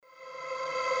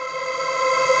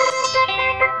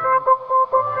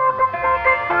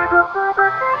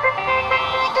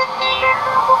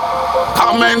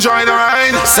Come enjoy the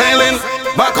ride. Sailing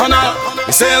back on up,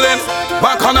 we sailing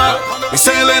back on up, we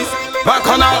sailing back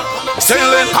on up, we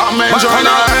sailing. Come enjoy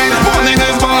the ride. Morning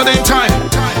is boarding time,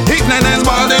 evening is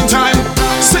boarding time,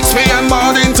 6 p.m.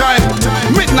 boarding time,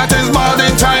 midnight is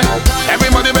boarding time.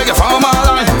 Everybody make a form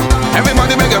line,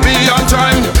 everybody make a be on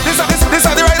time. This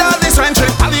are the ride of the century.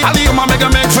 Ali, you make a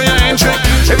make for your entry.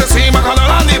 If you see back on the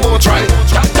land, the boat ride.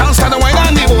 Can't stand the wine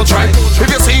on the boat ride. If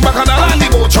you see back on the land, the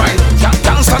boat ride.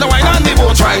 Can't stand the wine on the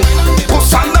boat ride. Put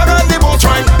sand on the boat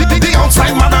ride. The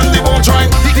outside man on the boat ride.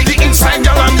 The inside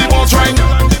girl on the boat ride.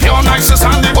 You're nicest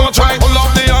on the boat ride. Pull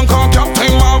up the anchor,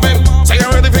 Captain Marvin. Say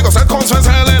you're ready, because that coast is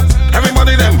sailing.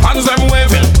 Everybody them hands them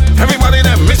waving. Everybody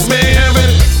them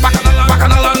misbehaving. Back on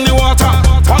the land, the water.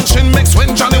 Punching mix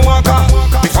with Johnny Walker.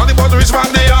 Before the boat reach back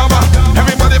the harbor.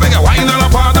 Everybody beg a wine on a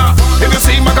partner. If you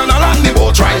see back on the land, the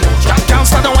boat ride. Can't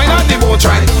stand the wine on the boat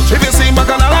ride. If you see back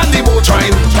on the land, the boat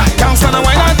ride. Can't stand the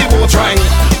wine on the boat ride.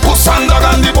 Put sand dog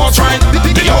on the boat ride.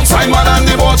 The outside man on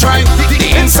the boat ride. The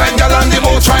inside girl on the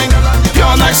boat ride.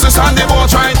 Pure niceness on the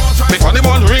boat ride. Before the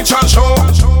boat reach and show,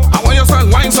 I want you start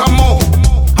wine some more.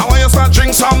 I want you start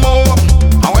drink some more.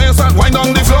 I want you start wine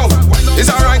on the floor. It's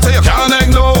alright till you can't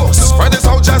ignore. Spread this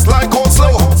out just like cold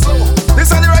slow. This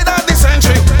is the ride of the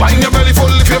century. Wine your belly full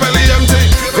if your belly empty.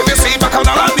 If you see back on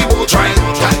the land, the boat ride.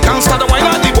 Can't start the wine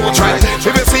on the boat ride.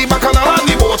 If you see back on the land,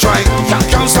 the boat ride.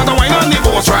 Can't start the wine on the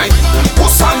boat ride.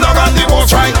 Put sand dog on the boat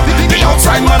ride. The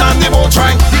outside man on the boat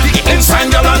ride. The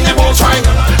inside girl on the boat ride.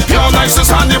 Pure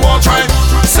niceness on the boat ride.